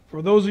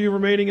For those of you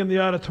remaining in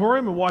the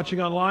auditorium and watching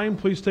online,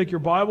 please take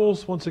your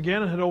Bibles once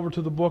again and head over to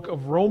the book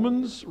of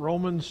Romans,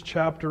 Romans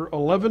chapter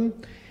 11,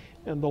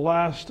 and the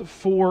last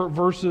four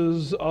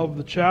verses of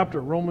the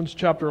chapter. Romans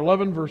chapter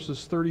 11,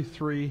 verses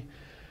 33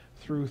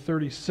 through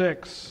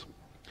 36.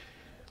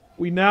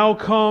 We now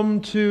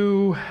come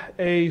to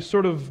a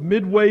sort of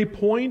midway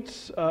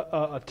point,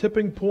 a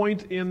tipping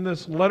point in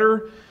this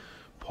letter.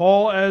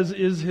 Paul, as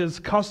is his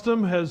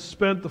custom, has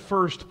spent the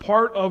first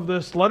part of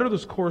this letter,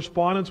 this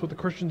correspondence with the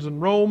Christians in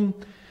Rome,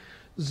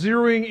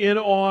 zeroing in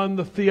on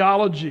the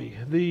theology,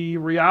 the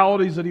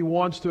realities that he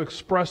wants to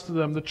express to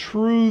them, the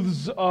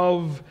truths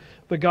of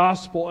the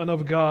gospel and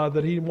of God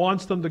that he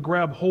wants them to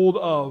grab hold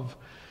of.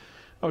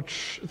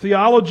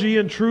 Theology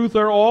and truth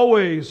are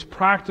always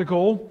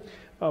practical,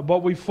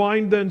 but we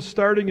find then,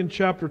 starting in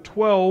chapter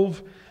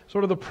 12,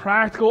 sort of the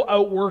practical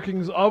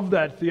outworkings of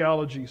that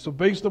theology. So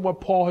based on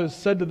what Paul has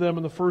said to them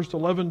in the first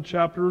 11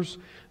 chapters,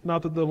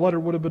 not that the letter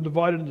would have been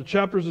divided into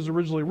chapters as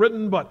originally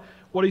written, but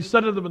what he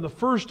said to them in the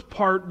first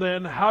part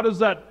then, how does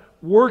that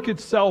work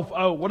itself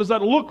out? What does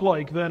that look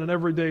like then in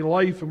everyday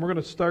life? And we're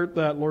going to start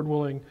that, Lord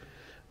willing,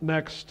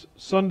 next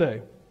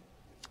Sunday.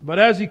 But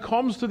as he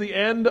comes to the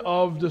end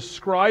of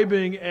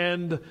describing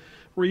and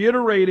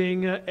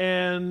reiterating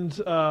and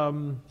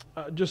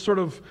just sort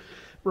of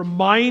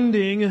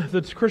reminding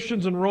the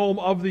Christians in Rome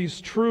of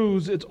these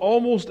truths, it's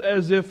almost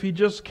as if he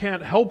just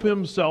can't help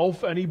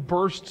himself and he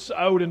bursts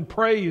out in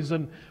praise.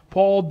 And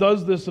Paul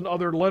does this in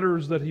other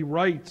letters that he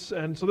writes.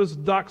 And so this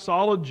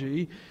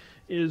doxology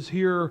is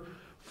here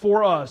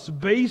for us.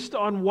 Based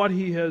on what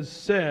he has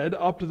said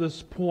up to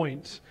this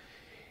point,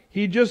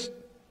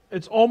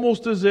 it's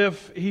almost as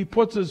if he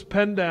puts his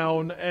pen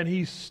down and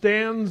he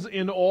stands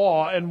in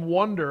awe and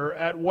wonder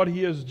at what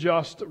he has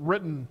just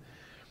written.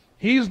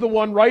 He's the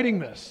one writing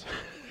this.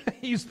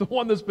 He's the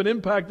one that's been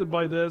impacted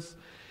by this.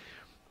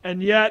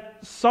 And yet,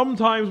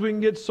 sometimes we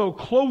can get so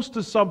close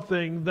to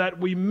something that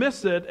we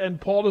miss it, and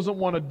Paul doesn't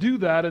want to do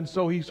that, and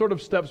so he sort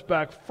of steps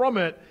back from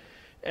it.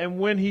 And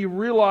when he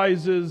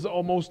realizes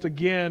almost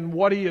again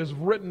what he has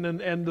written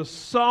and the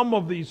sum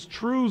of these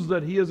truths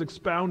that he has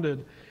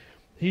expounded,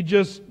 he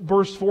just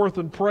bursts forth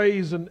in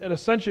praise and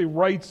essentially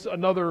writes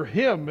another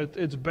hymn.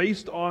 It's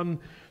based on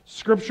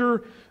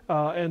Scripture,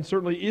 and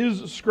certainly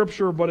is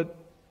Scripture, but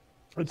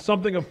it's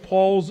something of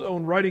Paul's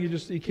own writing.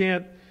 He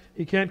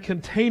can't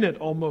contain it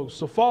almost.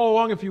 So follow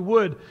along if you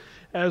would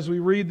as we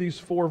read these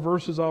four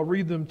verses. I'll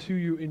read them to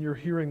you in your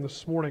hearing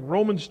this morning.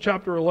 Romans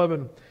chapter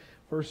 11,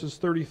 verses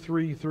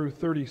 33 through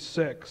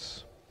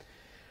 36.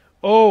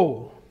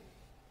 Oh,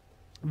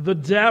 the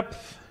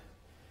depth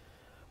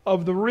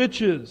of the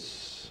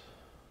riches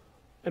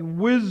and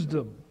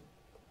wisdom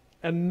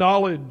and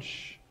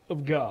knowledge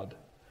of God.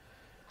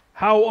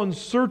 How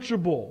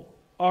unsearchable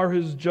are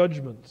His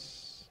judgments,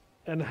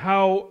 and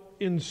how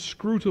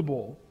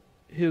inscrutable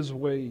His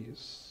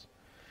ways.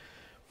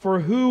 For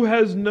who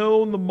has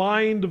known the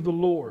mind of the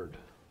Lord?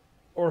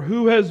 Or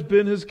who has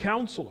been His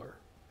counselor?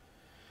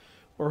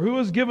 Or who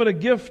has given a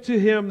gift to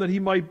Him that He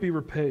might be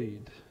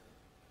repaid?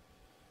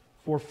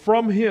 For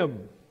from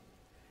Him,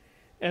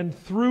 and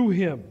through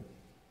Him,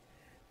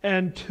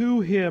 and to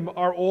Him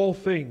are all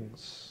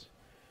things.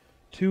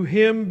 To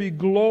Him be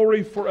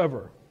glory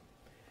forever.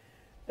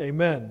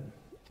 Amen.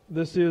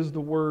 This is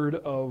the word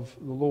of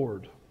the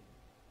Lord.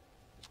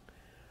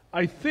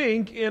 I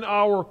think in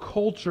our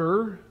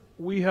culture,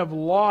 we have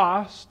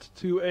lost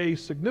to a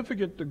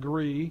significant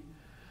degree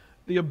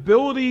the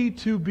ability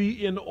to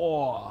be in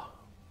awe.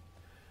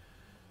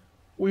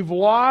 We've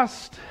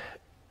lost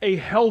a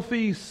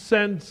healthy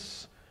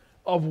sense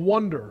of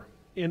wonder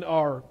in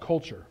our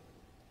culture.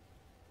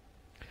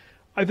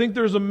 I think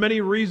there's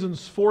many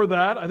reasons for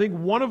that. I think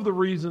one of the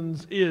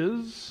reasons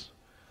is,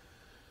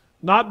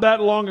 not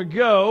that long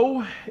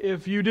ago,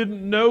 if you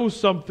didn't know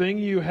something,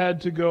 you had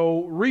to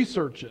go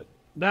research it.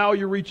 Now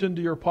you reach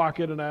into your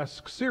pocket and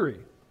ask Siri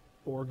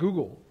or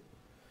Google.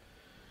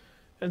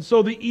 And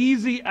so the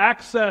easy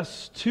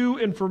access to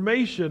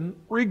information,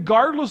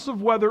 regardless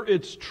of whether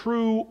it's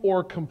true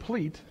or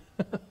complete,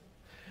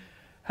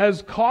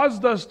 has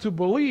caused us to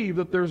believe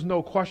that there's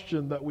no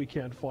question that we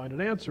can't find an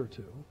answer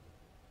to.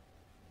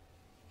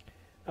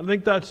 I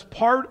think that's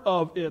part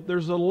of it.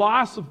 There's a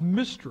loss of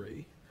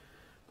mystery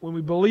when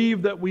we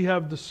believe that we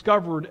have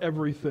discovered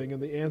everything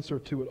and the answer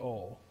to it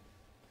all.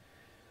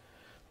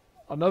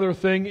 Another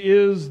thing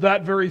is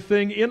that very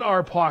thing in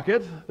our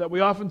pocket, that we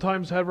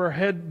oftentimes have our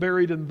head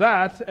buried in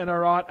that and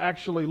are not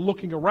actually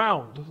looking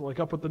around,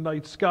 like up at the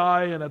night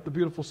sky and at the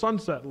beautiful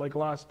sunset, like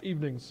last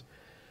evening's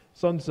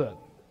sunset.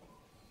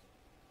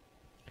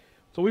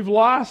 So we've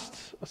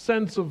lost a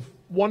sense of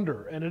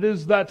wonder, and it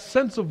is that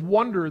sense of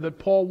wonder that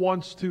Paul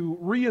wants to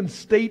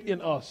reinstate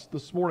in us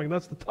this morning.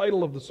 That's the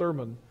title of the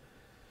sermon.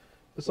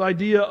 This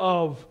idea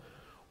of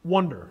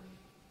wonder.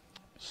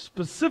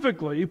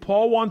 Specifically,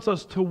 Paul wants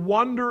us to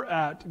wonder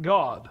at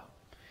God,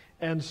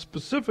 and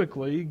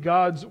specifically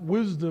God's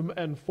wisdom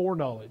and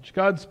foreknowledge,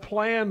 God's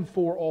plan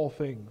for all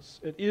things.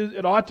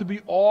 It ought to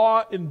be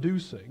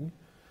awe-inducing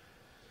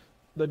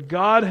that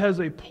God has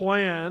a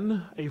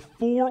plan, a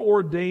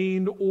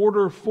foreordained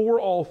order for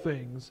all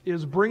things,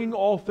 is bringing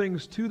all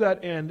things to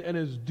that end and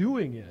is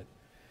doing it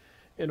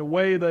in a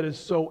way that is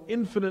so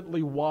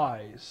infinitely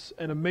wise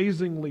and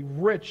amazingly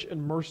rich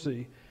in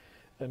mercy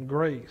and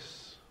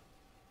grace.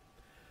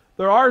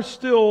 There are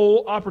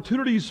still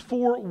opportunities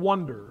for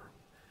wonder.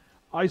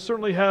 I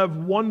certainly have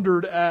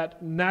wondered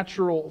at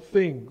natural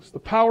things. The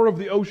power of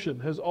the ocean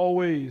has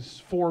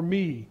always, for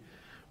me,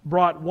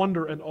 brought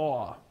wonder and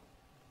awe.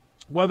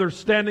 Whether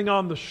standing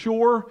on the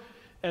shore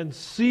and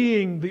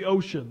seeing the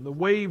ocean, the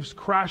waves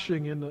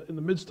crashing in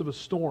the midst of a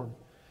storm,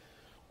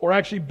 or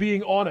actually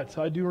being on it.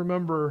 I do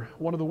remember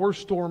one of the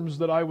worst storms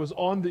that I was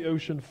on the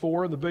ocean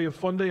for in the Bay of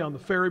Fundy on the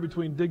ferry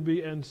between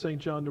Digby and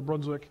St. John, New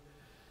Brunswick.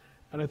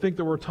 And I think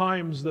there were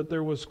times that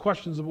there was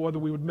questions of whether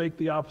we would make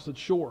the opposite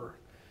shore.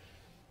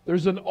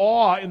 There's an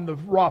awe in the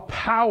raw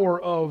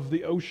power of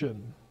the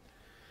ocean,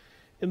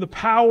 in the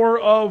power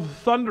of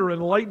thunder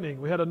and lightning.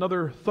 We had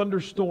another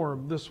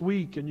thunderstorm this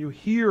week, and you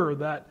hear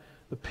that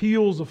the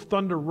peals of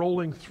thunder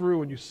rolling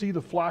through, and you see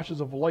the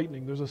flashes of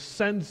lightning. There's a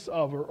sense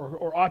of,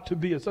 or ought to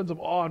be, a sense of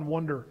awe and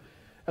wonder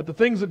at the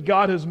things that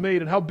God has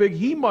made and how big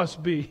He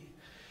must be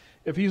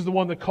if He's the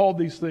one that called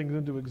these things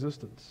into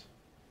existence.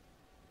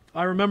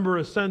 I remember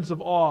a sense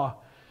of awe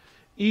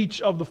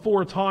each of the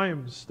 4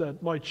 times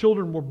that my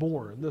children were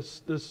born.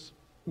 This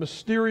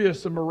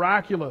mysterious and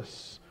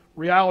miraculous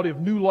reality of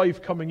new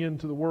life coming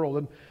into the world.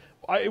 And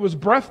it was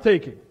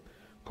breathtaking.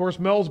 Of course,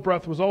 Mel's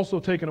breath was also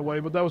taken away,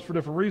 but that was for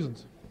different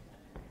reasons.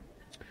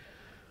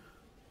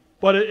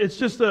 But it's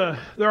just, there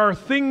are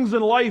things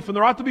in life, and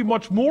there ought to be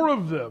much more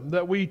of them,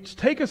 that we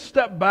take a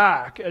step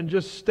back and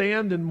just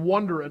stand in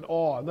wonder and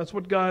awe. And that's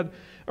what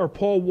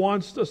Paul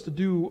wants us to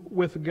do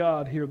with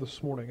God here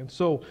this morning. And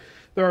so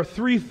there are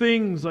 3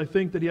 things, I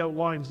think, that he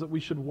outlines that we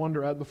should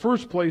wonder at. In the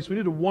first place, we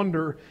need to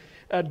wonder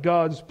at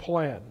God's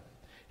plan.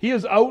 He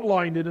has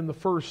outlined it in the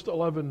first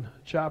 11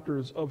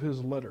 chapters of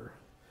his letter.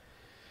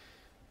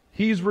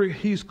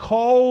 He's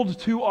called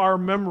to our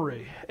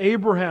memory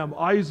Abraham,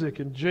 Isaac,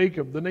 and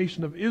Jacob, the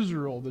nation of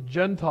Israel, the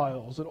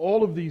Gentiles, and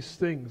all of these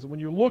things. And when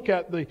you look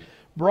at the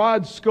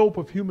broad scope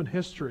of human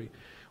history,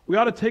 we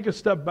ought to take a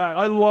step back.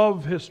 I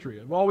love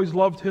history. I've always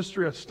loved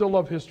history. I still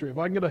love history. If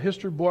I can get a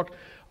history book,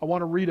 I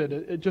want to read it.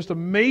 It just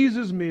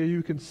amazes me.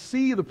 You can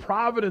see the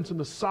providence and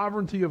the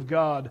sovereignty of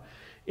God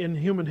in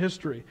human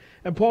history.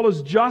 And Paul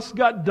has just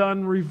got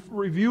done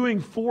reviewing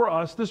for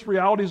us this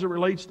reality as it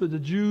relates to the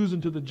Jews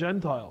and to the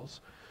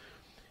Gentiles.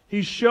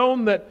 He's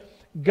shown that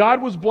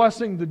God was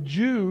blessing the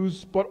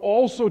Jews, but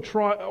also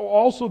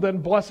then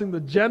blessing the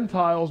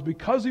Gentiles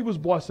because He was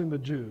blessing the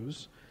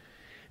Jews.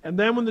 And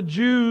then when the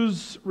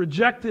Jews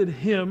rejected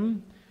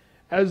Him,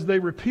 as they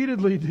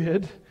repeatedly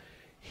did,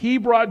 He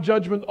brought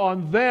judgment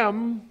on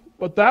them,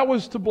 but that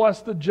was to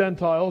bless the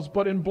Gentiles.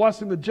 But in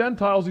blessing the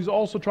Gentiles, He's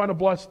also trying to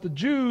bless the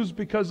Jews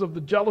because of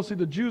the jealousy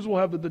the Jews will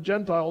have that the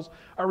Gentiles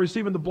are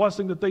receiving the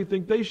blessing that they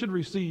think they should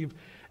receive.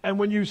 And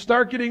when you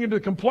start getting into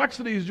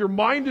complexities, your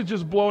mind is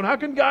just blown. How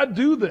can God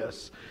do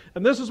this?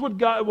 And this is what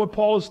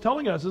Paul is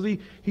telling us, is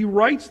he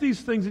writes these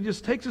things, he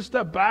just takes a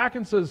step back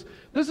and says,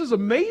 this is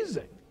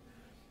amazing.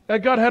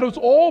 That God had us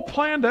all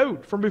planned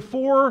out from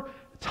before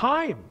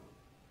time.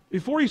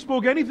 Before He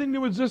spoke anything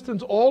into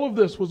existence, all of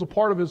this was a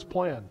part of His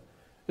plan.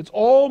 It's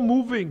all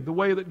moving the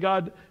way that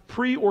God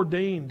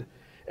preordained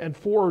and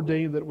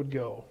foreordained that it would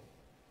go.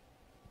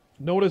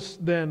 Notice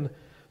then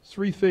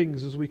 3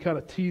 things as we kind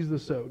of tease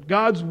this out.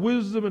 God's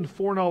wisdom and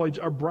foreknowledge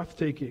are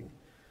breathtaking.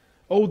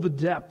 Oh, the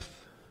depth,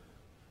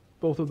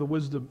 both of the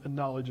wisdom and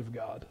knowledge of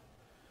God.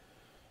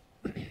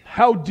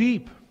 How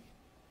deep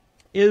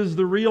is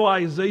the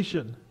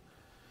realization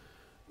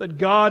that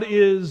God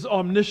is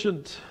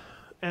omniscient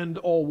and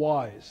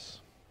all-wise.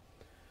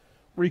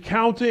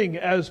 Recounting,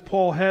 as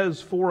Paul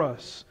has for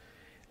us,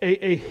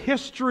 a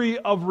history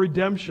of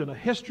redemption, a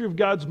history of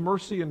God's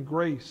mercy and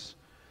grace.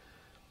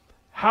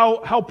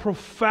 How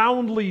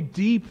profoundly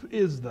deep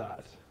is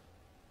that?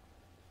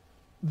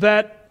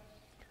 That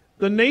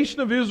the nation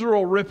of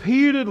Israel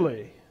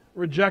repeatedly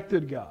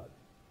rejected God.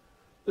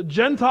 The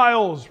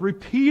Gentiles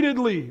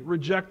repeatedly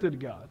rejected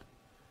God.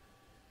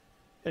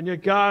 And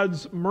yet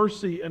God's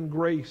mercy and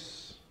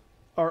grace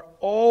are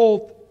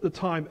all the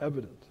time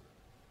evident.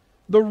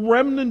 The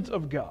remnant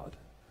of God,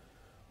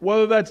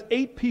 whether that's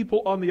 8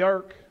 people on the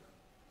ark,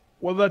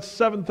 whether that's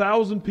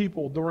 7,000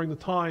 people during the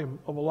time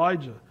of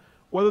Elijah,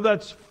 whether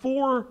that's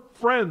 4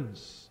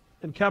 friends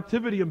in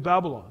captivity in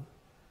Babylon,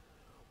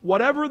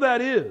 whatever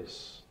that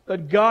is,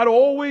 that God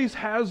always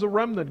has a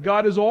remnant.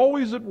 God is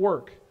always at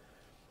work.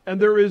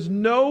 And there is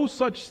no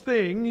such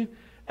thing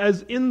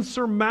as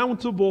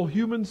insurmountable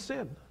human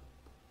sin.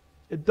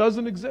 It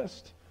doesn't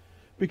exist.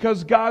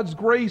 Because God's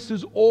grace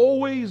is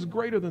always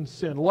greater than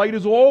sin. Light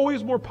is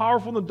always more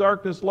powerful than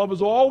darkness. Love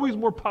is always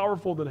more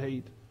powerful than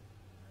hate.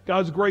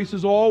 God's grace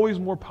is always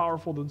more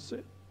powerful than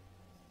sin.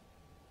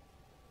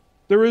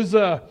 There is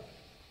a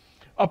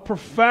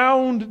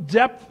profound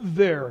depth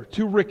there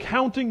to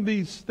recounting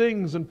these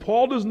things, and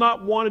Paul does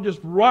not want to just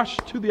rush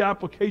to the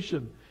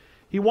application.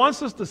 He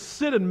wants us to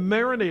sit and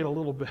marinate a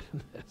little bit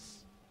in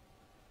this.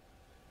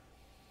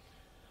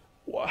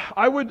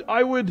 I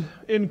would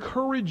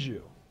encourage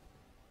you,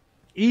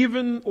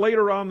 even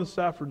later on this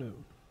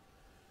afternoon,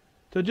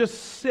 to just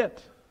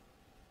sit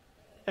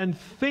and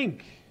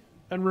think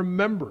and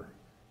remember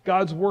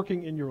God's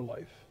working in your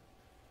life.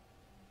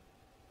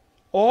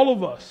 All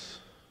of us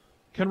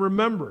can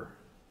remember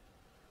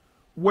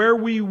where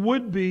we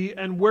would be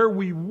and where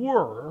we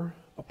were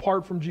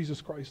apart from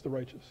Jesus Christ the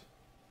righteous.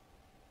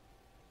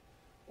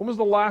 When was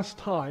the last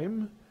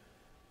time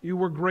you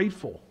were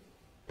grateful,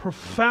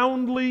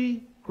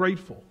 profoundly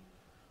grateful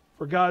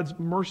for God's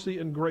mercy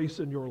and grace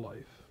in your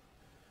life?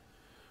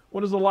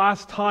 When is the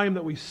last time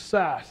that we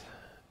sat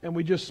and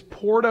we just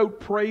poured out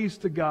praise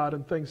to God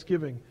and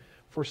thanksgiving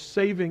for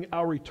saving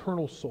our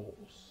eternal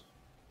souls?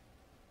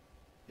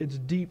 It's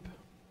deep.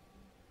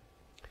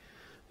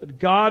 That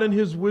God in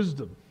His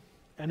wisdom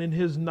and in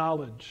His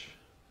knowledge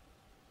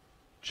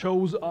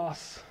chose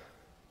us.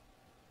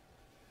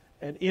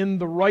 And in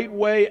the right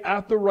way,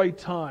 at the right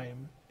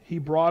time, He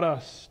brought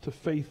us to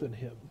faith in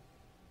Him.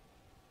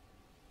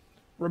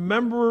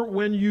 Remember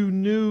when you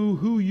knew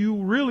who you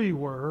really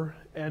were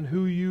and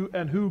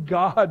who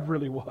God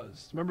really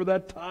was. Remember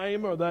that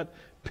time or that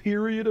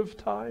period of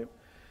time?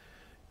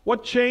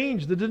 What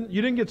changed? You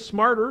didn't get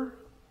smarter.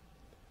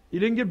 You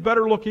didn't get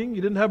better looking.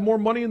 You didn't have more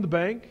money in the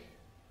bank.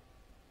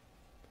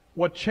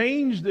 What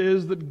changed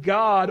is that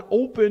God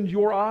opened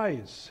your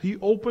eyes. He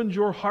opened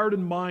your heart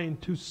and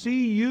mind to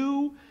see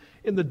you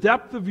in the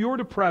depth of your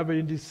depravity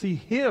and to see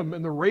Him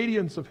in the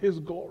radiance of His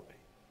glory.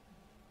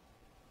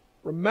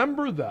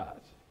 Remember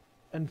that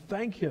and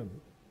thank Him.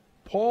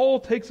 Paul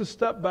takes a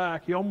step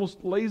back. He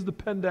almost lays the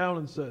pen down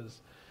and says,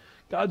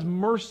 God's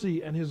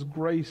mercy and His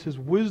grace, His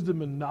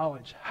wisdom and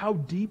knowledge, how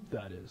deep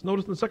that is.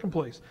 Notice in the second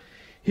place,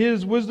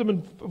 His wisdom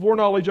and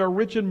foreknowledge are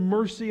rich in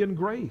mercy and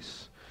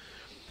grace.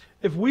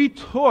 If we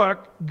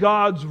took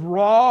God's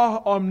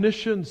raw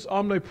omniscience,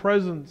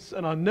 omnipresence,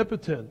 and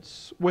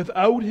omnipotence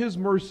without His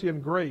mercy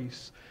and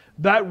grace,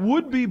 that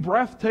would be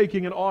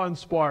breathtaking and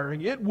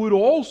awe-inspiring. It would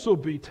also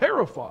be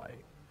terrifying.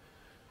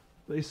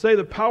 They say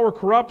that power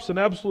corrupts and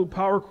absolute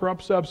power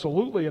corrupts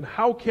absolutely. And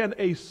how can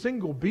a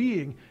single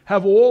being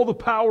have all the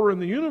power in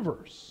the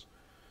universe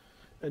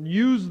and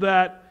use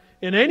that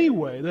in any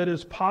way that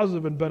is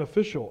positive and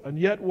beneficial? And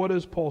yet, what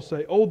does Paul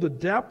say? Oh, the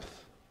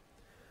depth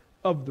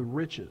of the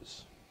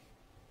riches,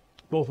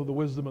 both of the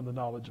wisdom and the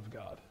knowledge of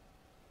God.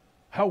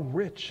 How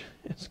rich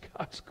is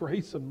God's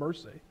grace and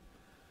mercy.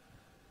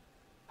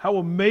 How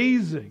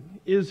amazing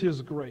is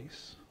His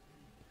grace.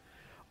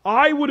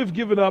 I would have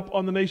given up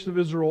on the nation of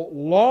Israel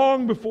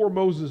long before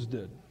Moses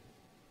did.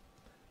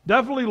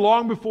 Definitely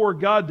long before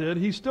God did.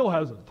 He still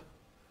hasn't.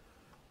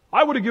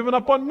 I would have given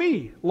up on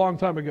me a long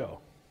time ago.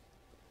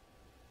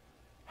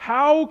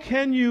 How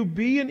can you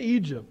be in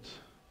Egypt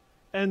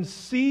and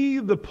see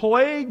the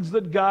plagues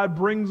that God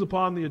brings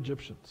upon the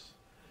Egyptians?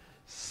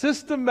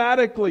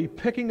 Systematically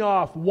picking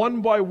off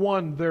one by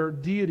one their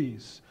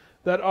deities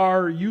that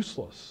are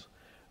useless.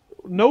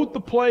 Note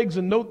the plagues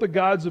and note the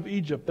gods of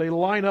Egypt. They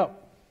line up.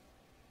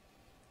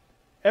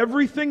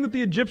 Everything that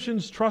the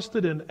Egyptians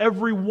trusted in,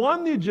 every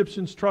one the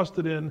Egyptians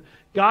trusted in,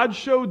 God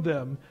showed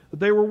them that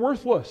they were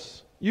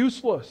worthless,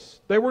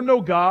 useless. They were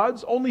no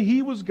gods, only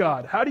He was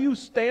God. How do you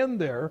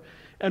stand there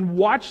and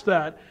watch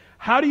that?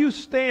 How do you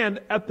stand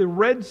at the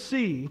Red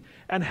Sea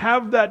and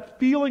have that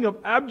feeling of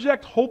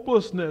abject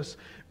hopelessness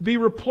be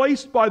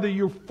replaced by the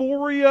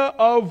euphoria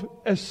of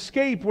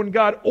escape when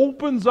God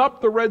opens up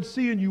the Red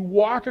Sea and you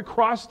walk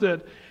across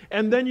it,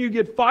 and then you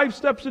get 5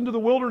 steps into the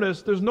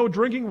wilderness, there's no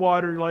drinking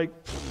water, you're like,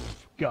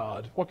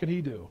 God, what can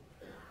He do?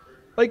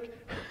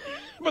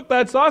 But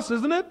that's us,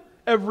 isn't it?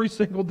 Every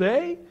single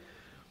day.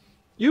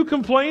 You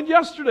complained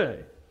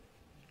yesterday.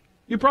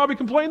 You probably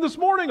complained this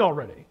morning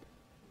already.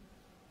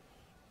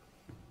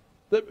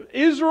 That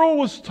Israel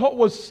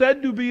was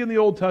said to be in the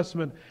Old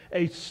Testament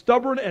a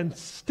stubborn and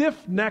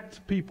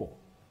stiff-necked people.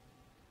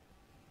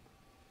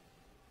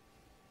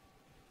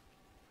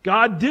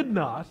 God did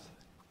not,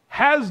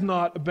 has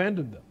not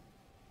abandoned them.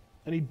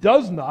 And He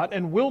does not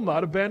and will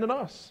not abandon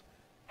us.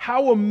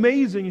 How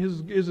amazing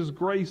is His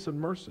grace and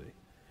mercy.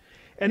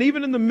 And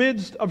even in the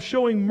midst of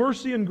showing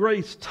mercy and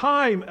grace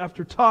time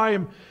after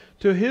time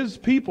to His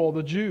people,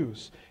 the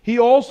Jews, He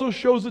also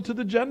shows it to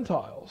the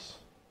Gentiles.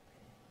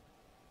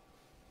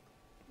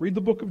 Read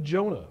the book of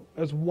Jonah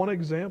as one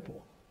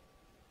example.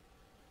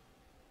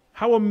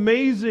 How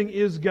amazing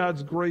is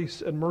God's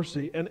grace and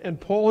mercy.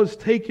 And Paul has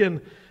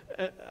taken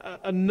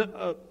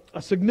a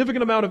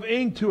significant amount of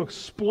ink to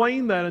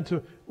explain that and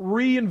to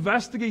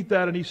reinvestigate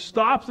that. And he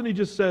stops and he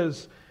just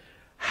says,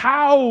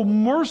 how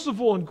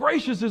merciful and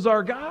gracious is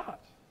our God.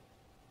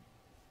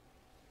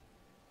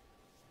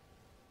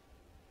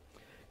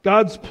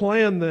 God's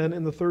plan then,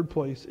 in the third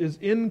place, is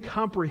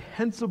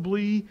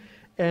incomprehensibly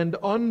and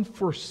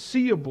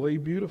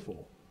unforeseeably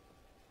beautiful.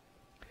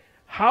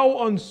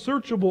 How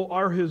unsearchable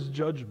are His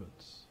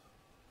judgments.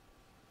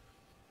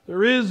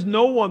 There is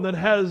no one that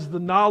has the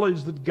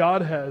knowledge that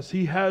God has.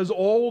 He has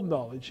all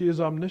knowledge. He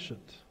is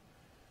omniscient.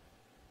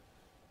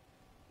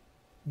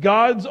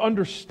 God's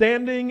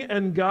understanding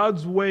and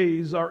God's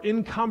ways are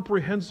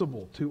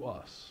incomprehensible to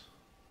us.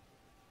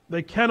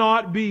 They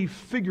cannot be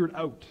figured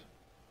out.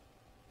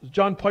 As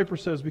John Piper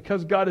says,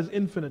 because God is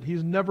infinite,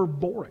 He's never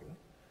boring.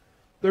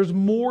 There's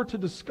more to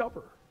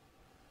discover.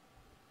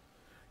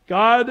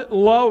 God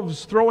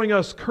loves throwing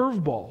us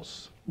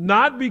curveballs,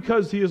 not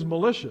because He is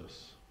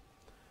malicious,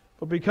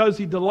 but because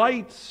He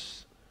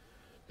delights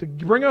to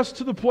bring us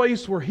to the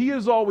place where He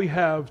is all we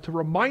have, to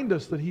remind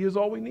us that He is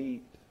all we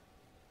need.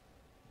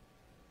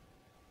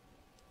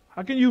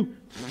 How can you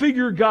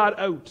figure God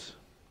out?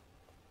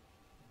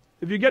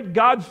 If you get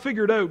God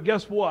figured out,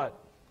 guess what?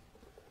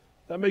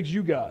 That makes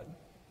you God.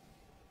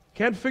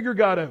 Can't figure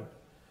God out.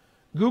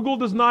 Google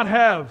does not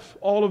have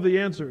all of the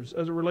answers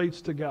as it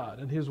relates to God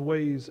and His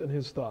ways and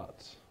His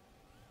thoughts.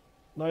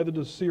 Neither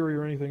does Siri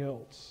or anything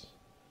else.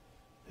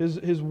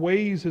 His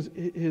ways,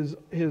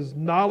 his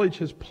knowledge,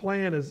 His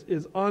plan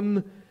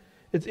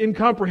it's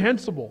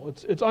incomprehensible.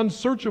 It's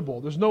unsearchable.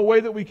 There's no way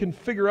that we can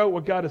figure out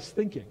what God is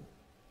thinking,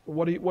 or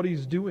what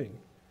He's doing.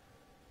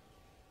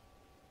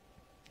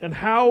 And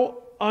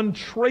how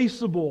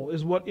untraceable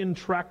is what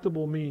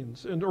intractable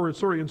means,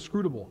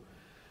 inscrutable.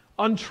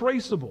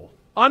 Untraceable,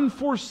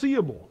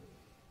 unforeseeable.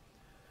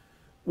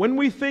 When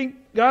we think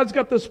God's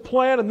got this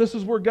plan and this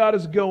is where God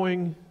is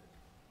going,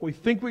 we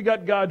think we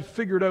got God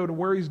figured out and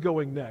where He's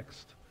going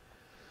next.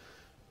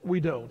 We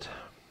don't.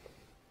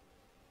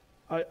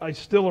 I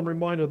still am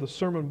reminded of the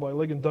sermon by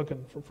Ligon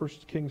Duncan from 1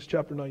 Kings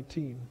chapter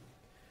 19.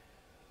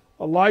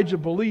 Elijah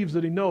believes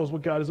that he knows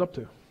what God is up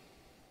to.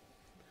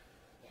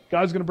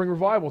 God's going to bring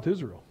revival to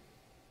Israel.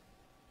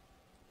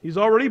 He's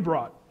already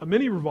brought a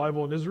mini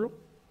revival in Israel.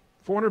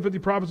 450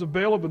 prophets of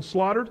Baal have been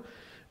slaughtered,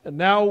 and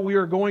now we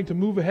are going to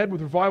move ahead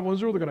with revival in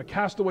Israel. They're going to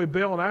cast away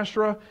Baal and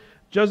Asherah.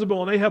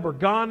 Jezebel and Ahab are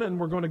gone, and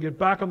we're going to get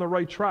back on the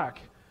right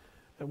track.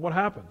 And what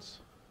happens?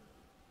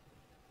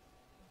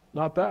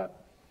 Not that.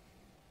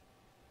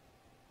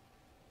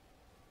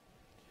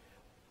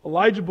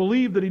 Elijah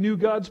believed that he knew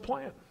God's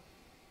plan.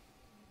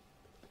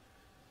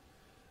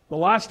 The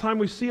last time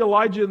we see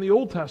Elijah in the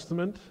Old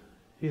Testament,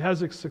 he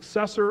has a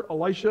successor,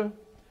 Elisha.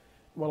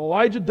 When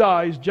Elijah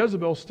dies,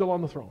 Jezebel's still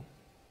on the throne.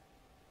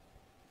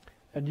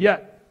 And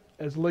yet,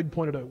 as Lig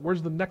pointed out,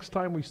 where's the next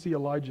time we see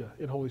Elijah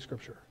in Holy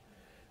Scripture?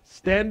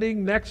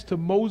 Standing next to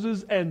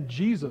Moses and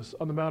Jesus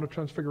on the Mount of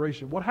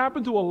Transfiguration. What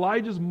happened to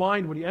Elijah's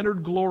mind when he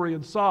entered glory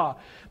and saw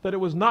that it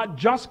was not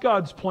just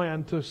God's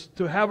plan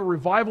to have a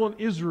revival in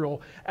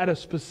Israel at a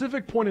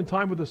specific point in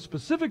time with a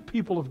specific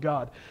people of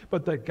God,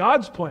 but that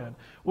God's plan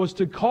was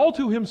to call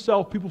to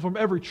Himself people from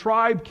every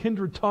tribe,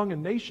 kindred, tongue,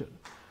 and nation.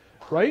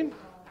 Right?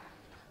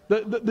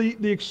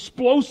 The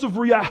explosive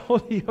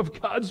reality of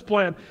God's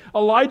plan.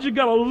 Elijah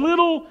got a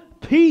little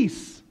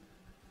piece,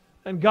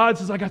 and God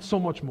says, I got so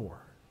much more.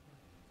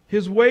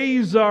 His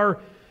ways are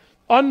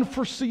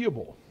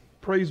unforeseeable.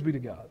 Praise be to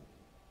God.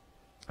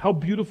 How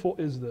beautiful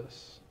is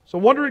this? So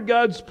wonder at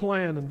God's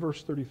plan in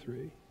verse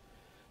 33.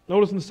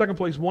 Notice in the second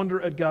place, wonder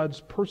at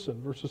God's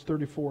person, verses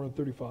 34 and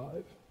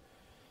 35.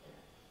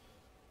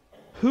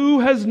 Who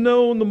has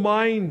known the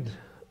mind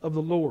of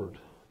the Lord?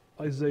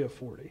 Isaiah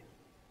 40.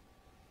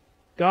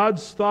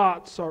 God's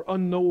thoughts are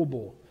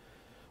unknowable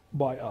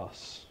by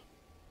us.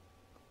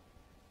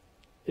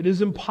 It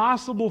is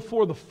impossible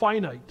for the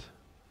finite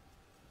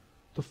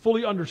to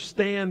fully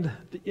understand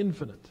the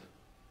infinite.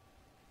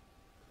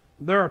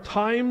 There are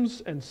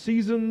times and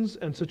seasons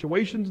and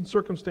situations and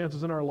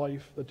circumstances in our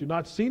life that do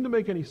not seem to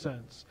make any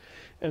sense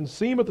and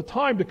seem at the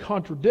time to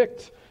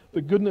contradict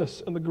the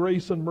goodness and the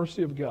grace and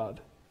mercy of God.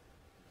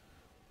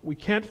 We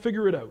can't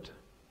figure it out.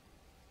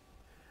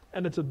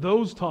 And it's at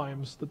those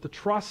times that the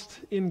trust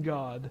in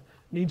God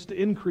needs to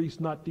increase,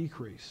 not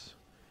decrease.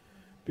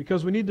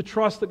 Because we need to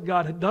trust that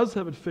God does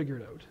have it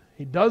figured out.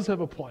 He does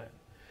have a plan.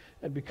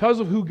 And because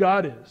of who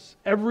God is,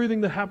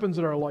 everything that happens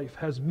in our life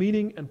has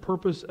meaning and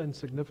purpose and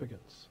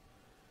significance.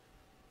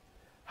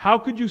 How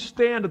could you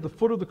stand at the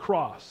foot of the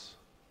cross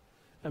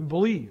and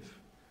believe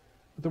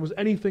that there was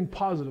anything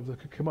positive that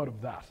could come out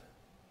of that?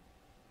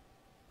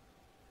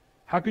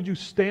 How could you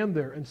stand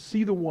there and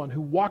see the one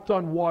who walked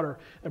on water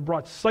and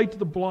brought sight to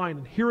the blind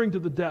and hearing to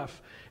the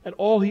deaf, and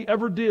all He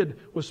ever did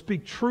was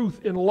speak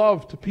truth in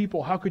love to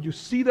people? How could you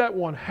see that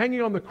one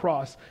hanging on the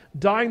cross,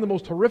 dying the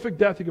most horrific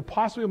death you could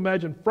possibly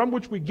imagine, from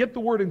which we get the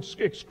word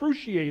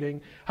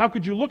excruciating? How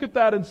could you look at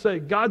that and say,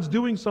 God's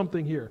doing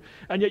something here?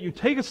 And yet you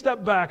take a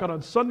step back, and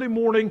on Sunday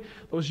morning,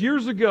 those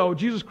years ago,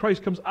 Jesus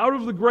Christ comes out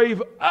of the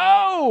grave.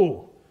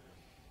 Oh!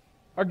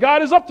 Our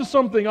God is up to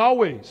something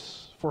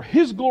always, for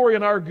His glory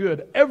and our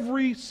good,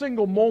 every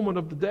single moment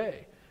of the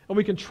day. And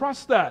we can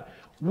trust that.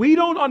 We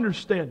don't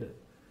understand it,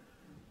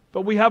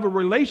 but we have a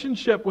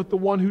relationship with the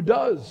one who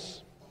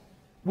does.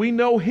 We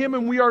know Him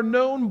and we are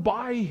known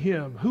by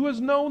Him. Who has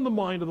known the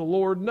mind of the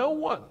Lord? No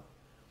one.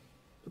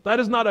 But that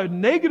is not a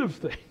negative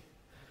thing.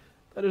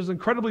 That is an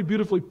incredibly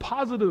beautifully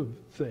positive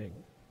thing.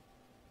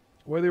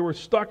 Whether we're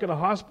stuck in a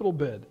hospital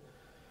bed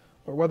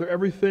or whether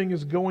everything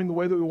is going the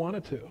way that we want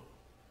it to.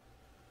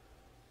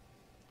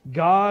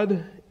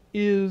 God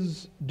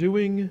is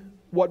doing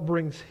what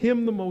brings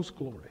Him the most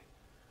glory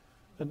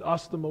and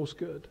us the most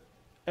good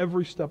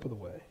every step of the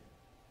way.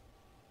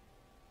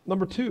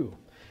 Number two,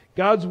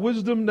 God's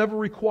wisdom never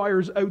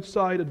requires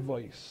outside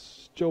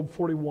advice. Job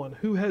 41,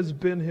 who has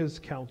been his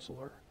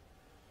counselor?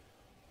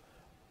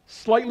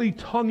 Slightly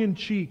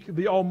tongue-in-cheek,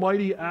 the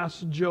Almighty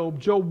asks Job,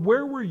 Job,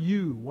 where were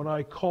you when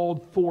I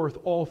called forth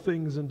all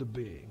things into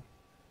being?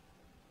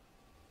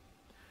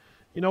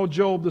 You know,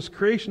 Job, this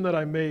creation that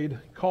I made,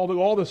 called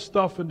all this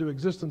stuff into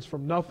existence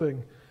from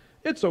nothing,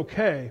 it's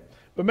okay.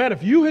 But man,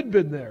 if you had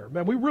been there,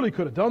 man, we really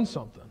could have done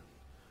something.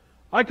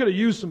 I could have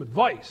used some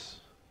advice.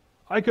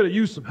 I could have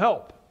used some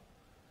help.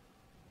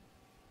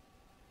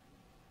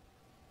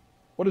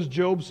 What does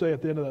Job say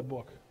at the end of that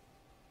book?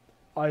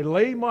 I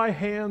lay my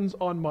hands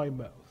on my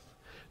mouth.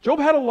 Job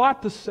had a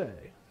lot to say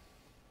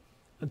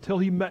until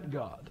he met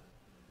God.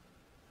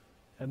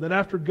 And then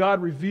after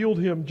God revealed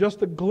him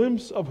just a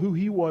glimpse of who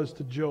he was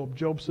to Job,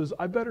 Job says,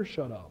 I better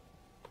shut up.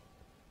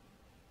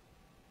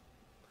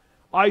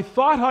 I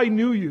thought I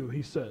knew you,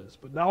 he says,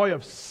 but now I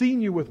have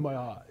seen you with my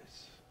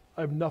eyes.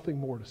 I have nothing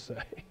more to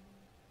say.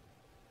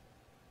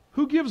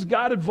 Who gives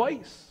God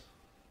advice?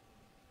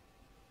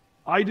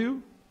 I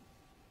do.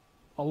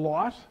 A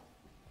lot.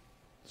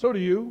 So do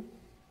you.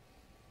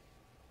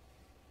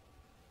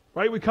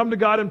 Right? We come to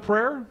God in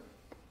prayer,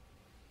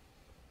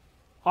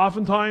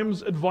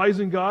 oftentimes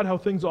advising God how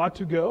things ought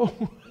to go.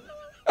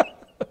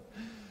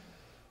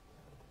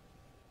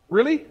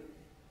 Really?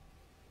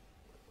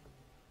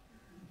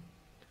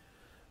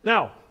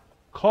 Now,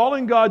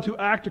 calling God to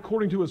act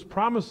according to His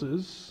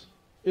promises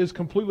is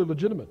completely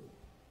legitimate.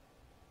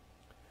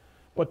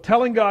 But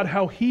telling God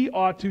how He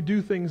ought to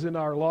do things in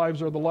our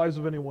lives or the lives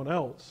of anyone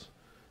else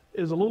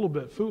is a little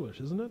bit foolish,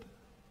 isn't it?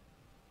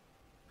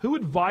 Who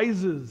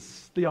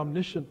advises the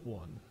omniscient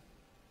one?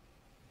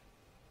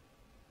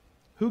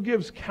 Who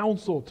gives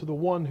counsel to the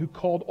one who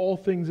called all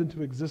things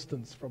into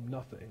existence from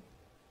nothing?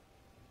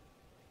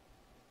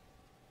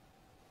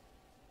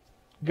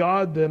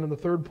 God, then, in the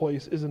third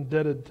place, is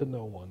indebted to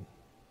no one.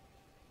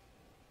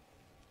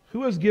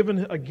 Who has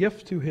given a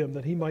gift to him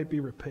that he might be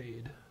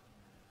repaid?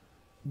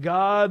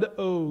 God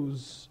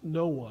owes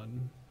no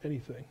one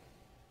anything.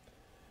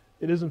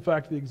 It is, in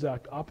fact, the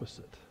exact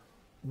opposite.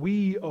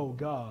 We owe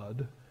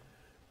God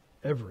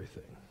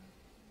everything.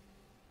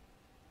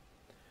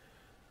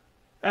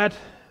 At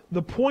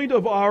the point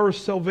of our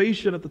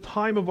salvation, at the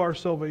time of our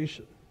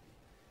salvation,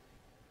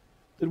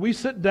 did we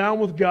sit down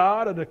with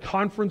God at a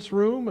conference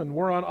room and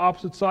we're on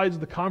opposite sides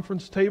of the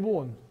conference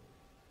table and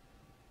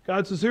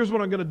God says, here's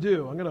what I'm going to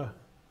do. I'm going to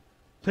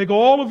take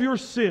all of your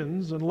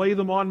sins and lay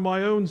them on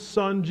my own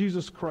Son,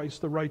 Jesus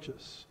Christ, the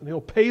righteous. And He'll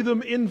pay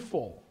them in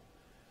full.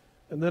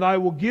 And then I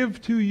will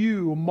give to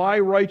you my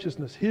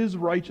righteousness, His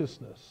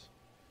righteousness,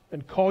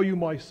 and call you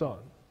my son.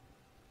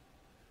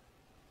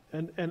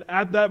 And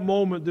at that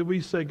moment did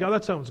we say, God,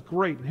 that sounds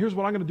great. And here's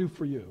what I'm going to do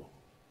for you.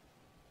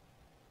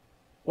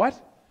 What?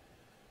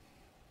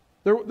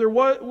 There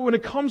was, when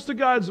it comes to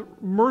God's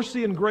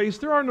mercy and grace,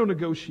 there are no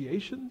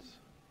negotiations.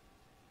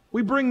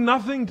 We bring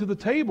nothing to the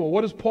table.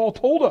 What has Paul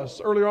told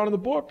us earlier on in the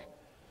book?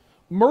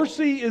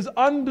 Mercy is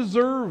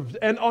undeserved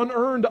and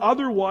unearned.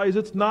 Otherwise,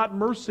 it's not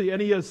mercy.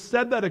 And he has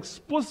said that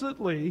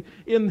explicitly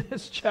in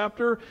this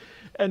chapter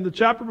and the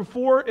chapter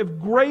before. If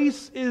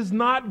grace is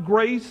not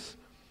grace,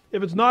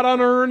 if it's not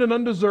unearned and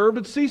undeserved,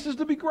 it ceases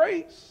to be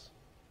grace.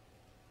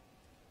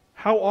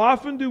 How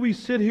often do we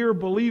sit here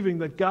believing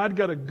that God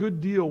got a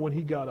good deal when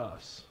He got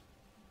us?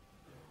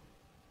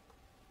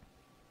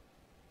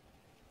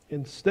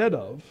 Instead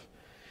of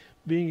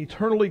being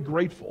eternally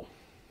grateful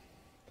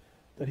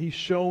that He's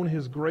shown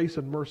His grace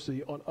and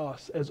mercy on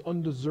us as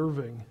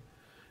undeserving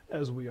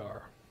as we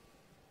are.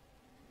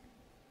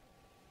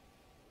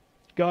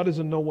 God is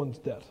in no one's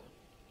debt.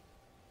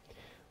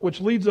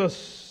 Which leads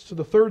us to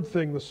the third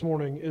thing this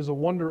morning, is a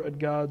wonder at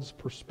God's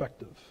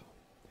perspective.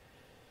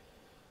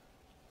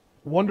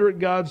 Wonder at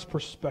God's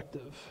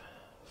perspective.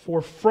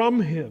 For from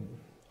Him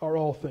are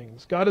all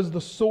things. God is the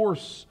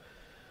source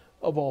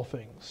of all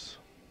things.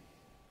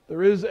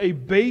 There is a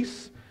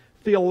base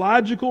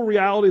theological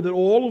reality that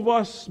all of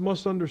us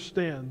must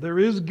understand. There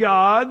is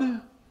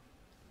God,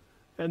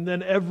 and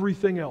then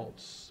everything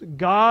else.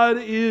 God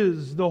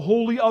is the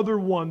holy other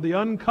one, the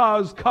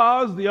uncaused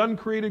cause, the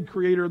uncreated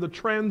creator, the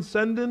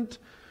transcendent,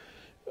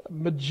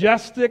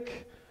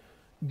 majestic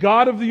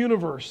God of the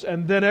universe,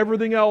 and then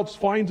everything else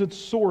finds its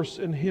source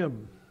in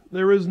Him.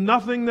 There is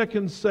nothing that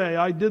can say,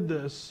 I did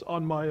this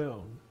on my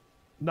own.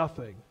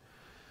 Nothing.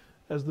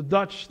 As the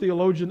Dutch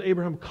theologian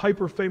Abraham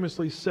Kuyper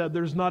famously said,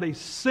 there's not a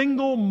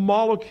single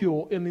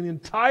molecule in the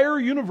entire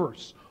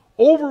universe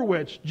over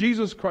which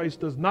Jesus Christ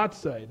does not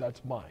say,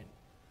 that's mine.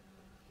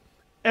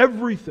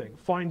 Everything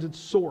finds its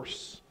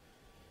source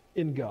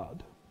in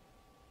God.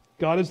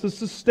 God is the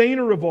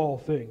sustainer of all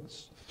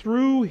things.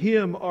 Through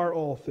Him are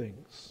all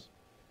things.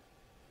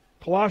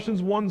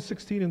 Colossians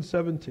 1:16 and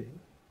 17.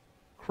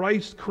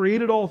 Christ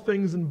created all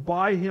things, and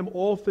by Him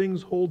all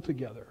things hold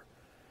together.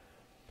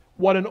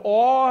 What an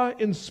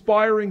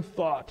awe-inspiring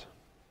thought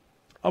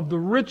of the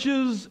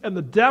riches and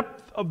the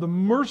depth of the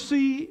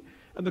mercy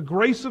and the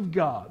grace of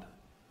God.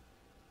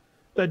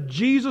 That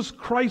Jesus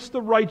Christ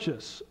the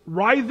righteous,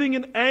 writhing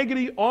in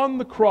agony on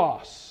the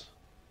cross,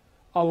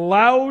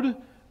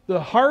 allowed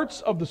the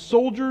hearts of the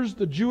soldiers,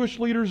 the Jewish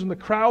leaders, and the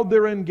crowd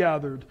therein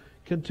gathered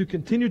to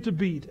continue to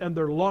beat and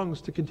their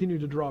lungs to continue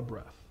to draw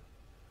breath.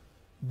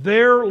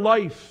 Their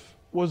life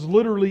was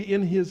literally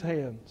in His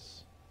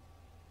hands.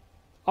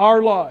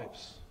 Our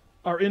lives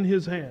are in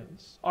His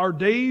hands. Our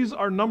days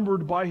are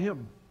numbered by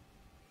Him.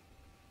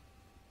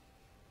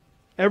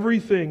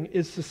 Everything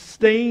is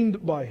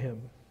sustained by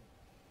Him.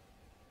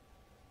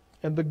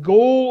 And the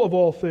goal of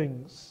all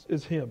things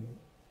is Him.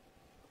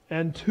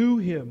 And to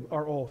Him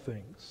are all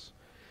things.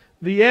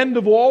 The end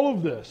of all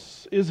of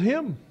this is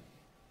Him.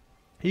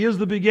 He is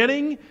the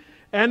beginning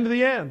and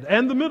the end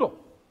and the middle.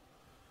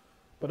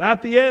 But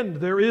at the end,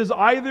 there is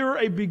either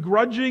a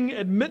begrudging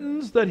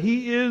admittance that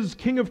He is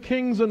King of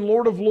Kings and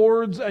Lord of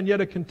Lords, and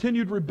yet a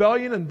continued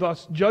rebellion and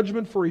thus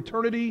judgment for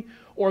eternity,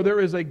 or there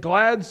is a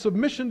glad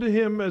submission to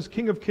Him as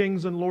King of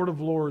Kings and Lord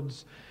of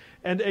Lords,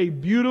 and a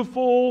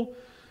beautiful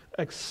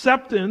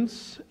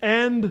acceptance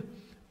and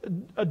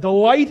a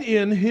delight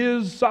in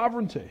His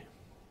sovereignty.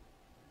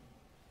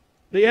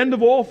 The end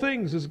of all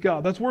things is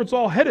God. That's where it's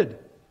all headed.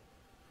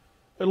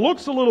 It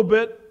looks a little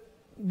bit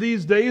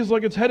these days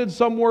like it's headed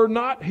somewhere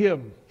not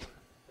Him.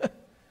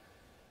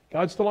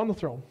 God's still on the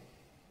throne.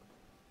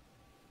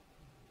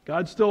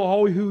 God's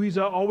still who He's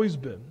always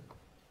been.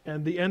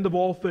 And the end of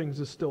all things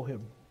is still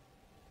Him.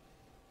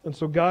 And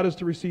so God is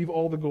to receive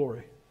all the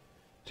glory.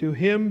 To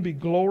Him be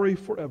glory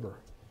forever.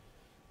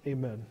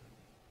 Amen.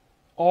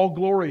 All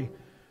glory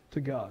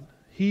to God.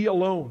 He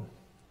alone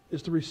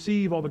is to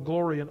receive all the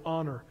glory and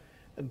honor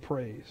and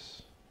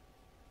praise.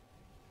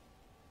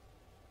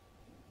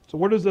 So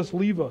where does this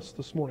leave us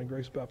this morning,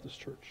 Grace Baptist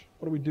Church?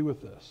 What do we do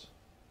with this?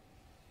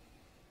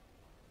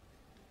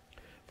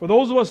 For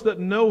those of us that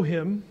know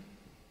Him,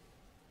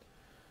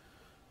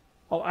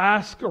 I'll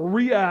ask or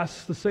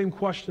re-ask the same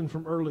question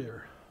from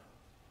earlier.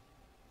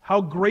 How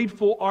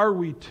grateful are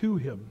we to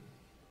Him?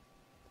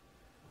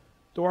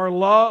 Do our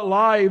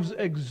lives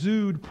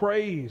exude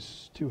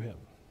praise to Him?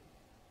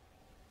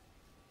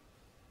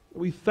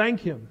 We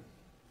thank Him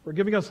for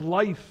giving us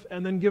life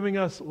and then giving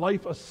us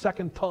life a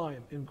second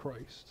time in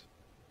Christ.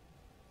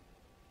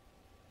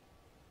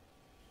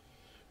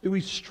 Do we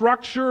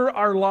structure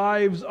our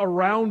lives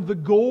around the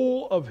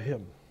goal of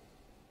Him?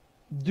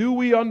 Do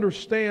we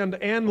understand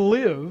and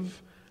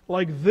live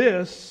like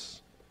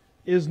this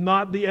is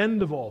not the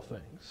end of all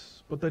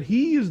things, but that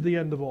He is the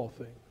end of all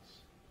things?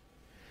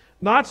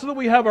 Not so that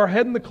we have our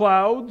head in the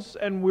clouds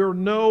and we're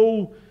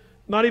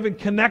not even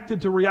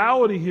connected to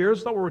reality here.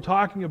 It's not what we're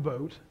talking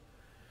about.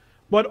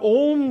 But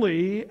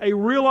only a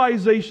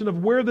realization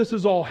of where this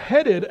is all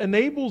headed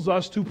enables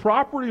us to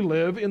properly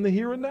live in the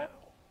here and now.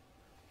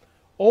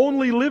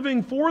 Only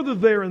living for the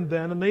there and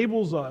then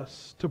enables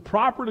us to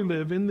properly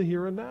live in the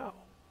here and now.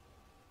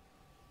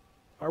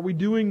 Are we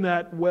doing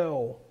that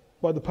well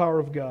by the power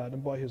of God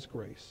and by His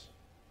grace?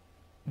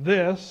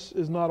 This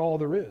is not all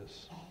there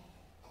is.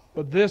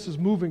 But this is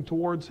moving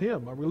towards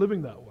Him. Are we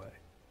living that way?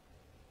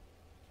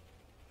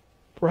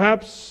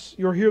 Perhaps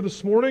you're here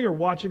this morning or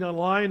watching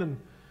online and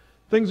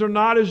things are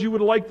not as you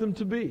would like them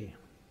to be.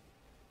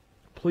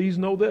 Please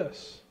know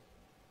this.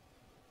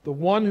 The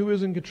one who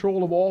is in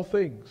control of all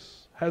things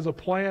has a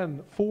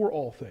plan for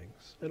all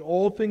things, and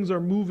all things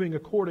are moving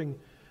according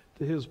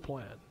to His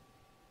plan.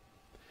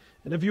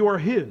 And if you are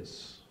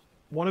His,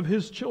 one of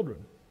His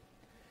children,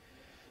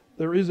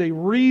 there is a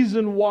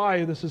reason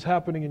why this is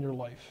happening in your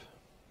life.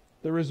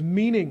 There is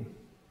meaning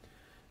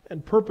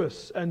and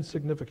purpose and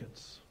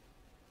significance.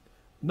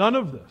 None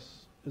of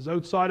this is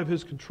outside of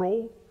His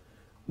control.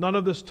 None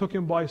of this took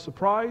Him by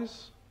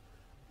surprise.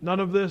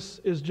 None of this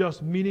is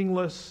just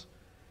meaningless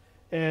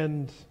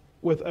and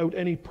without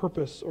any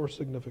purpose or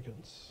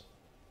significance.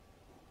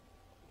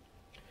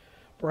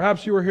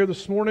 Perhaps you are here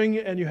this morning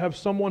and you have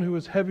someone who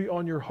is heavy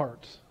on your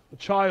heart. A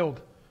child,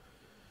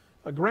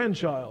 a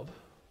grandchild,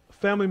 a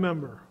family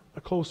member,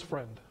 a close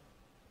friend.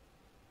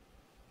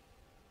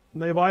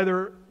 And they've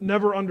either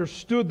never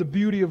understood the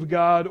beauty of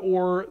God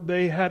or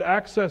they had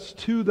access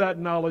to that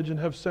knowledge and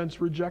have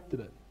since rejected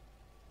it.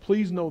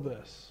 Please know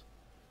this.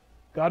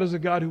 God is a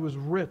God who is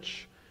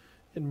rich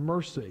in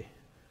mercy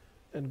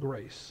and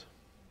grace.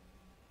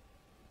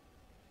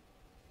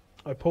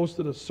 I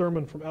posted a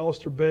sermon from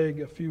Alistair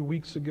Begg a few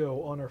weeks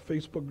ago on our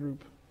Facebook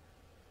group.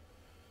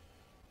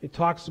 He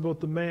talks about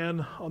the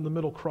man on the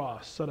middle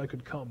cross said I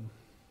could come.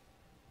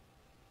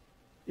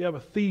 You have a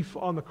thief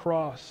on the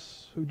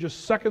cross who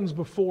just seconds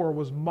before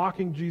was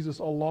mocking Jesus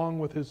along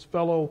with his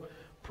fellow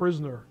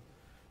prisoner,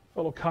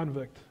 fellow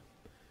convict.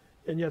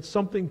 And yet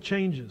something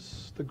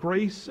changes. The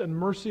grace and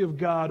mercy of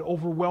God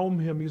overwhelm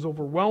him. He's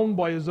overwhelmed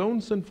by his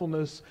own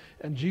sinfulness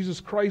and Jesus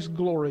Christ's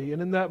glory.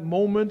 And in that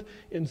moment,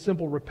 in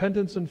simple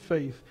repentance and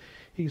faith,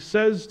 he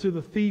says to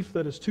the thief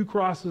that is 2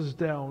 crosses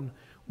down,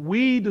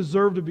 we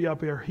deserve to be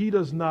up here. He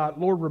does not.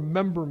 Lord,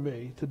 remember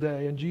me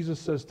today. And Jesus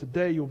says,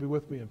 today you'll be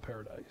with me in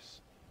paradise.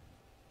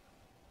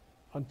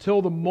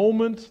 Until the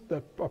moment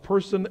that a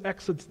person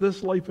exits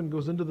this life and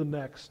goes into the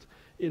next,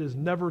 it is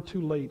never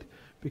too late.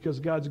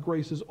 Because God's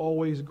grace is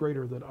always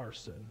greater than our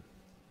sin.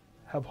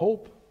 Have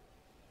hope.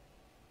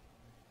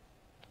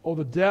 Oh,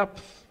 the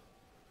depth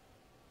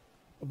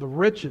of the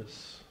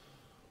riches,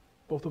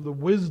 both of the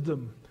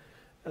wisdom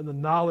and the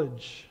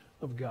knowledge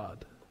of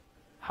God.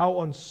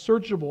 How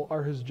unsearchable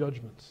are his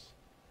judgments,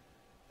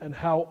 and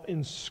how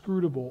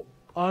inscrutable,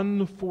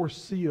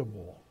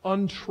 unforeseeable,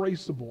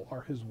 untraceable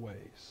are his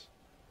ways.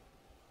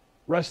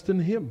 Rest in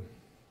him.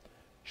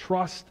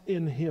 Trust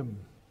in him.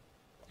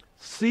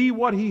 See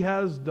what he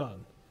has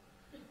done.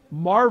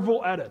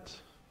 Marvel at it.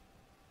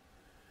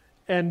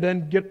 And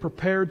then get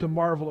prepared to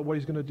marvel at what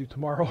he's going to do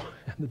tomorrow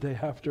and the day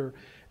after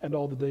and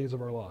all the days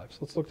of our lives.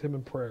 Let's look to him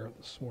in prayer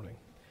this morning.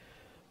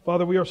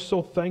 Father, we are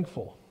so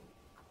thankful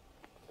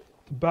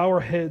to bow our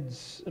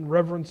heads in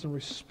reverence and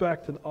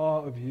respect and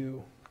awe of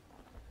you.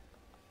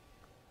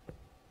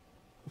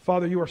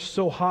 Father, you are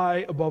so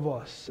high above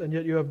us, and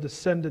yet you have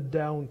descended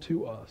down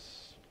to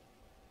us.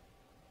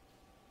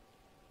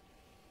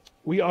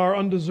 We are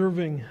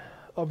undeserving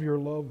of your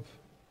love,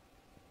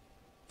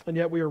 and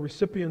yet we are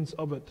recipients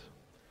of it.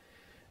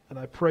 And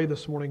I pray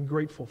this morning,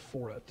 grateful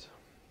for it.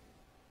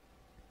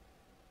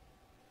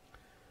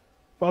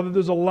 Father,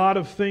 there's a lot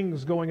of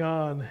things going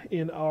on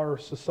in our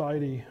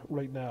society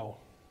right now.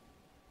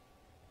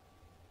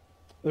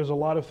 There's a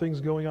lot of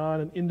things going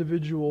on in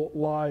individual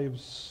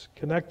lives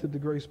connected to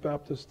Grace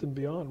Baptist and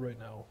beyond right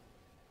now.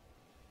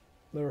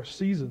 There are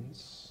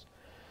seasons.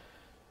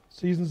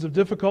 Seasons of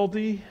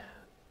difficulty,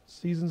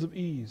 seasons of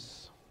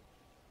ease.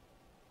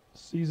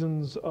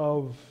 Seasons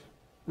of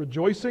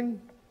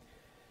rejoicing,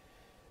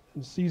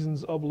 and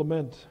seasons of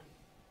lament.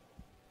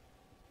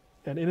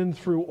 And in and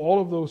through all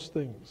of those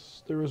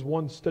things, there is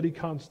one steady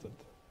constant,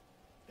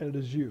 and it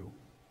is you.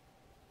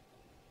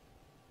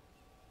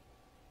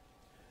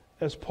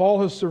 As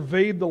Paul has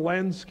surveyed the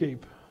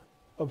landscape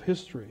of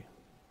history,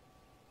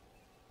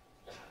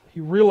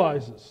 he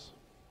realizes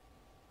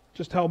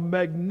just how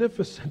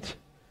magnificent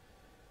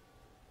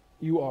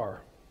you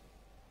are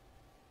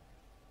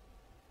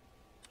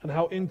and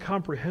how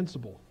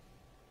incomprehensible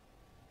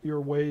your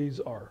ways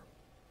are.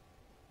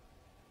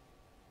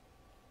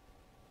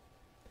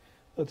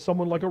 That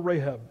someone like a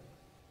Rahab,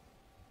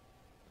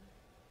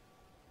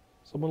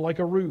 someone like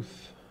a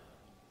Ruth,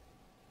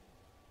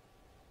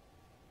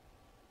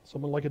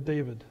 someone like a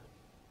David,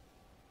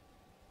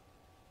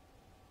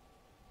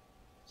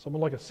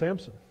 someone like a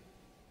Samson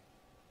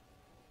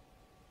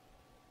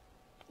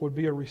would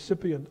be a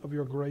recipient of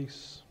your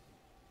grace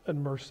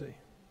and mercy.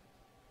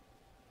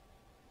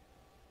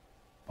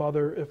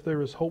 Father, if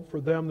there is hope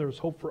for them, there is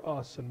hope for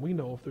us, and we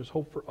know if there's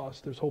hope for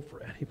us, there's hope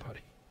for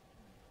anybody.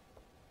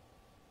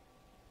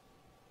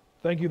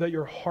 Thank you that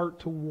your heart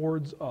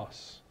towards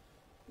us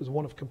is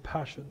one of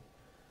compassion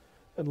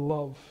and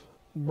love,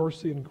 and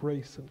mercy and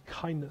grace and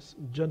kindness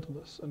and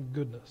gentleness and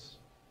goodness,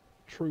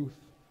 truth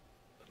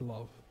and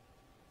love.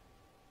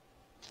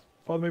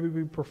 Father, may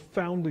we be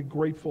profoundly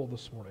grateful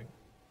this morning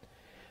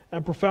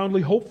and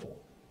profoundly hopeful,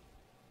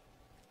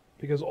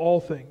 because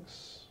all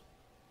things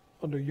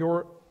under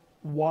your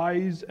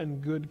wise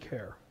and good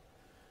care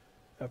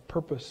have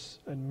purpose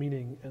and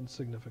meaning and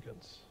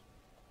significance.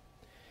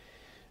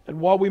 And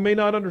while we may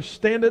not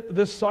understand it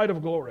this side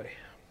of glory,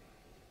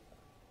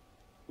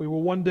 we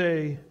will one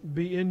day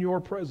be in your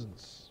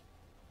presence.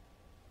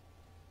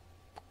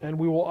 And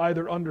we will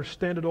either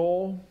understand it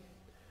all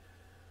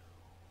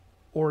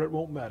or it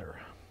won't matter.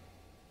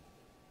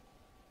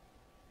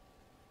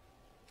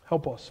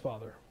 Help us,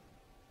 Father,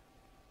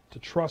 to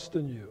trust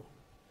in you.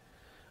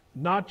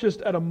 Not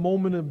just at a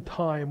moment in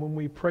time when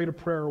we prayed a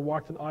prayer or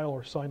walked an aisle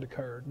or signed a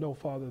card. No,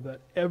 Father,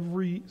 that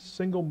every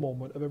single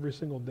moment of every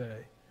single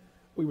day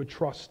we would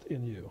trust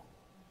in you.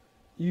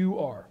 You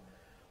are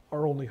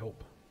our only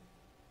hope.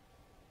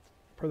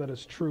 I pray that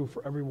is true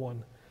for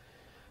everyone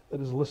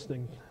that is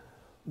listening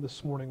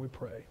this morning, we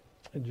pray.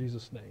 In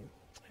Jesus' name,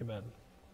 amen.